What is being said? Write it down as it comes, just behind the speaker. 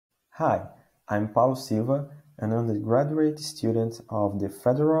Hi, I'm Paulo Silva, an undergraduate student of the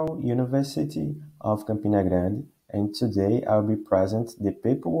Federal University of Campina Grande, and today I'll be present the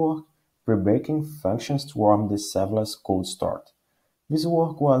paperwork Prebaking functions to warm the serverless cold start. This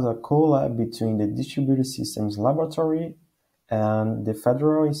work was a collab between the Distributed Systems Laboratory and the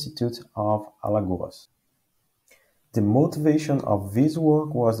Federal Institute of Alagoas. The motivation of this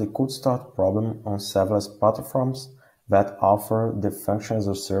work was the cold start problem on serverless platforms that offer the function as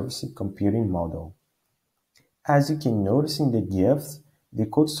a service computing model. As you can notice in the GIFs, the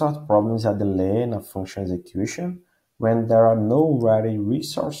cold start problem is a delay in a function execution when there are no ready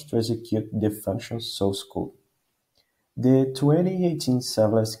resources to execute the function's source code. The 2018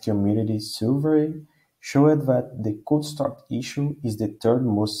 Serverless Community Survey showed that the cold start issue is the third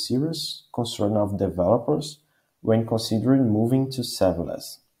most serious concern of developers when considering moving to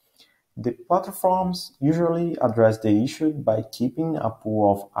serverless. The platforms usually address the issue by keeping a pool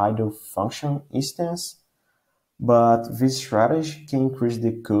of idle function instances, but this strategy can increase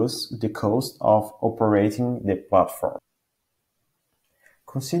the cost of operating the platform.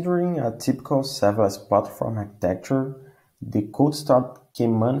 Considering a typical serverless platform architecture, the cold start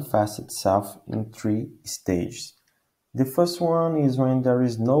can manifest itself in three stages. The first one is when there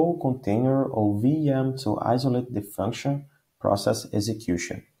is no container or VM to isolate the function process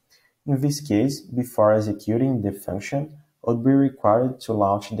execution. In this case, before executing the function, it would be required to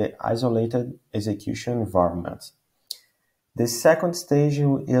launch the isolated execution environment. The second stage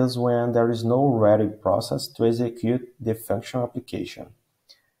is when there is no ready process to execute the function application.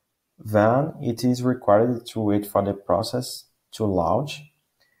 Then it is required to wait for the process to launch,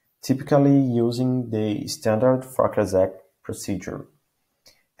 typically using the standard fork-exec procedure.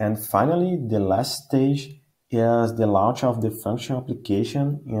 And finally, the last stage is the launch of the function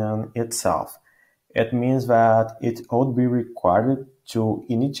application in itself. It means that it would be required to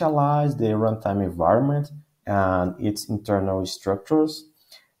initialize the runtime environment and its internal structures,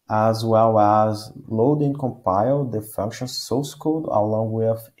 as well as load and compile the function's source code along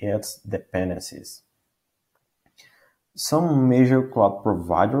with its dependencies. Some major cloud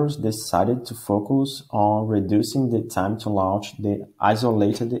providers decided to focus on reducing the time to launch the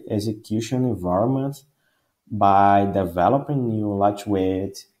isolated execution environment by developing new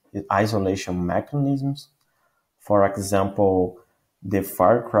lightweight isolation mechanisms, for example, the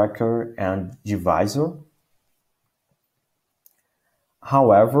Firecracker and Divisor.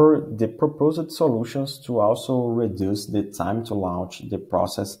 However, the proposed solutions to also reduce the time to launch the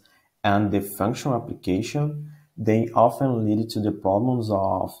process and the function application, they often lead to the problems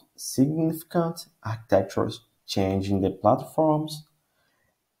of significant architecture change in the platforms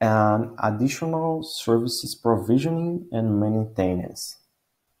and additional services provisioning and maintenance.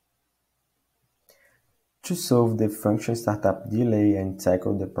 To solve the function startup delay and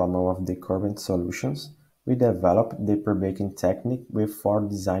tackle the problem of the current solutions, we developed the prebaking technique with 4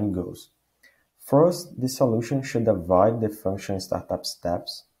 design goals. First, the solution should avoid the function startup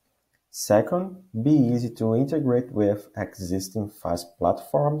steps. Second, be easy to integrate with existing FaaS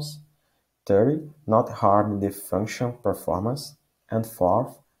platforms. Third, not harm the function performance. And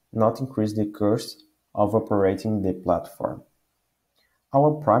fourth, not increase the cost of operating the platform.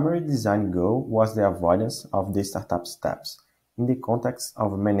 Our primary design goal was the avoidance of the startup steps. In the context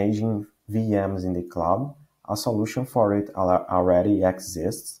of managing VMs in the cloud, a solution for it already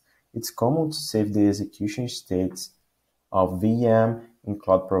exists. It's common to save the execution states of VM in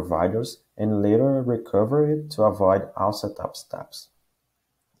cloud providers and later recover it to avoid all setup steps.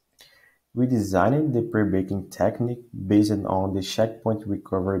 We designed the prebaking technique based on the checkpoint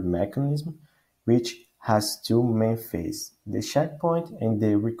recovery mechanism, which has 2 main phases, the checkpoint and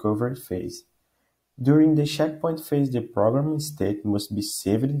the recovery phase. During the checkpoint phase, the programming state must be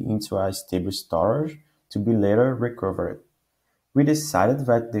saved into a stable storage to be later recovered. We decided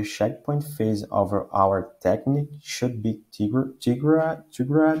that the checkpoint phase of our technique should be triggered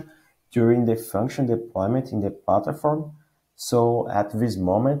during the function deployment in the platform. So at this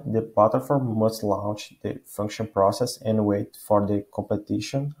moment, the platform must launch the function process and wait for the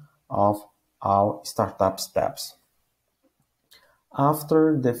completion of all startup steps.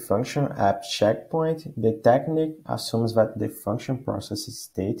 After the function app checkpoint, the technique assumes that the function process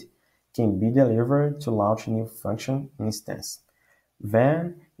state can be delivered to launch a new function instance.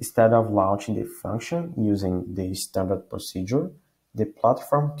 Then, instead of launching the function using the standard procedure, the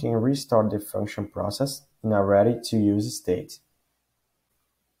platform can restart the function process in a ready-to-use state.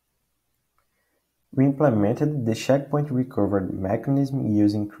 We implemented the checkpoint recovery mechanism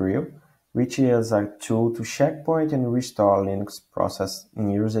using CRIU, which is a tool to checkpoint and restore Linux process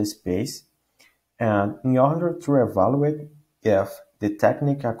in user space. And in order to evaluate If the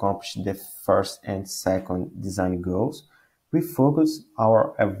technique accomplished the first and second design goals, we focus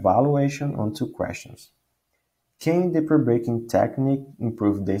our evaluation on two questions. Can the prebaking technique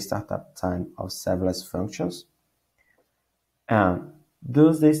improve the startup time of serverless functions? And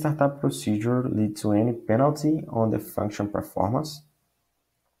does the startup procedure lead to any penalty on the function performance?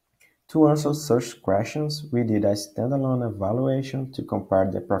 To answer such questions, we did a standalone evaluation to compare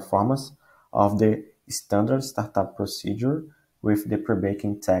the performance of the standard startup procedure with the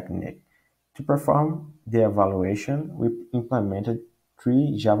prebaking technique. To perform the evaluation, we implemented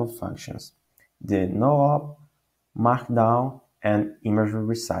three Java functions: the no-op, markdown, and image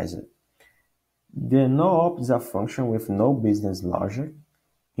resizer. The no-op is a function with no business logic,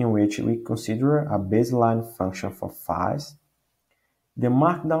 in which we consider a baseline function for FaaS. The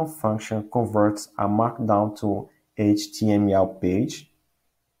markdown function converts a markdown to HTML page,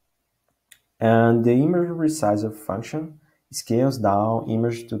 and the image resizer function scales down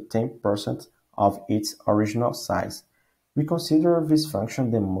image to 10% of its original size. We consider this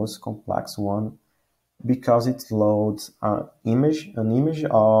function the most complex one because it loads an image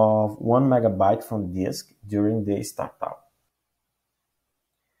of 1 megabyte from disk during the startup.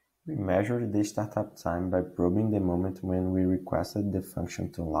 We measured the startup time by probing the moment when we requested the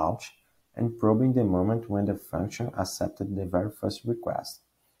function to launch and probing the moment when the function accepted the very first request.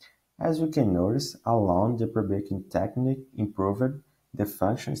 As you can notice, alone the prebaking technique improved the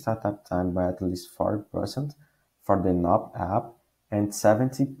function startup time by at least 40% for the no-op app and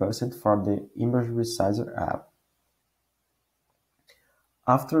 70% for the image resizer app.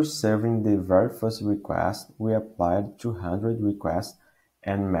 After serving the very first request, we applied 200 requests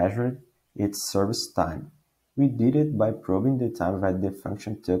and measured its service time. We did it by probing the time that the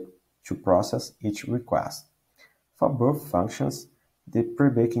function took to process each request. For both functions, the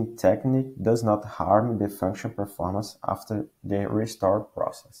prebaking technique does not harm the function performance after the restore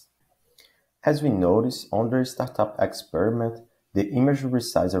process. As we noticed on the startup experiment, the image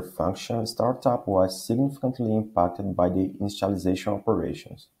resizer function startup was significantly impacted by the initialization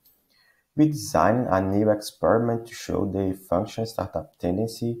operations. We designed a new experiment to show the function startup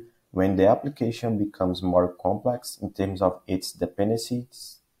tendency when the application becomes more complex in terms of its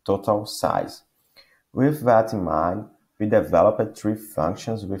dependency's total size. With that in mind, we developed three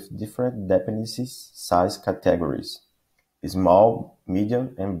functions with different dependencies size categories: small,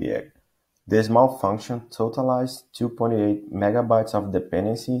 medium, and big. The small function totalized 2.8 megabytes of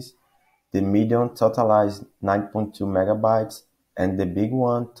dependencies, the medium totalized 9.2 megabytes, and the big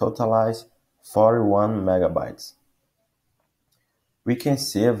one totalized 41 megabytes. We can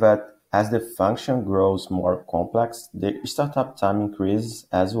see that as the function grows more complex, the startup time increases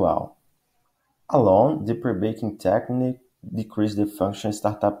as well. Alone, the prebaking technique decreased the function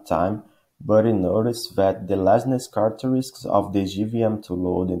startup time, but we noticed that the lateness characteristics of the JVM to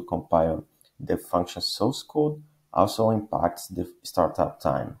load and compile the function source code also impacts the startup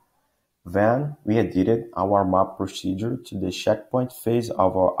time. Then we edited our map procedure to the checkpoint phase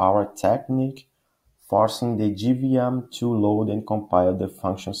of our technique, forcing the JVM to load and compile the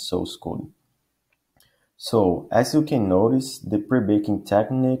function source code. So, as you can notice, the prebaking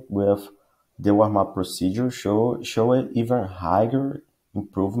technique with the warm-up procedure showed even higher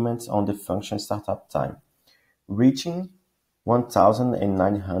improvements on the function startup time, reaching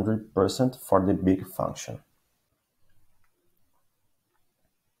 1,900% for the big function.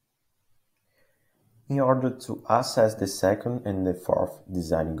 In order to assess the second and the fourth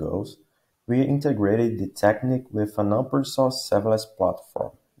design goals, we integrated the technique with an open source serverless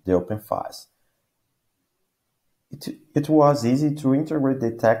platform, the FaaS. It was easy to integrate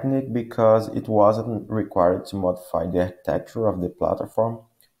the technique because it wasn't required to modify the architecture of the platform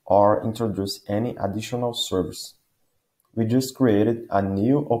or introduce any additional service. We just created a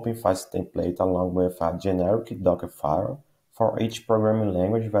new FaaS template along with a generic Docker file for each programming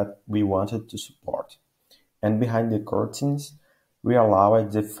language that we wanted to support. And behind the curtains, we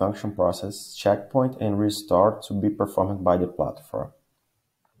allowed the function process, checkpoint, and restore to be performed by the platform.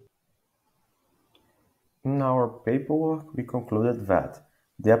 In our paperwork, we concluded that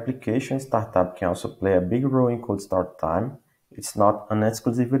the application startup can also play a big role in code start time. It's not an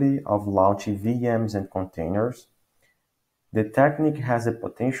exclusivity of launching VMs and containers. The technique has the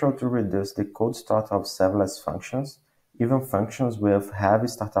potential to reduce the code start of serverless functions, even functions with heavy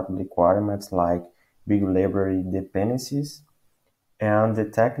startup requirements like big library dependencies, and the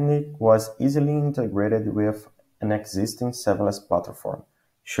technique was easily integrated with an existing serverless platform,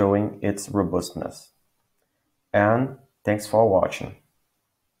 showing its robustness. And thanks for watching.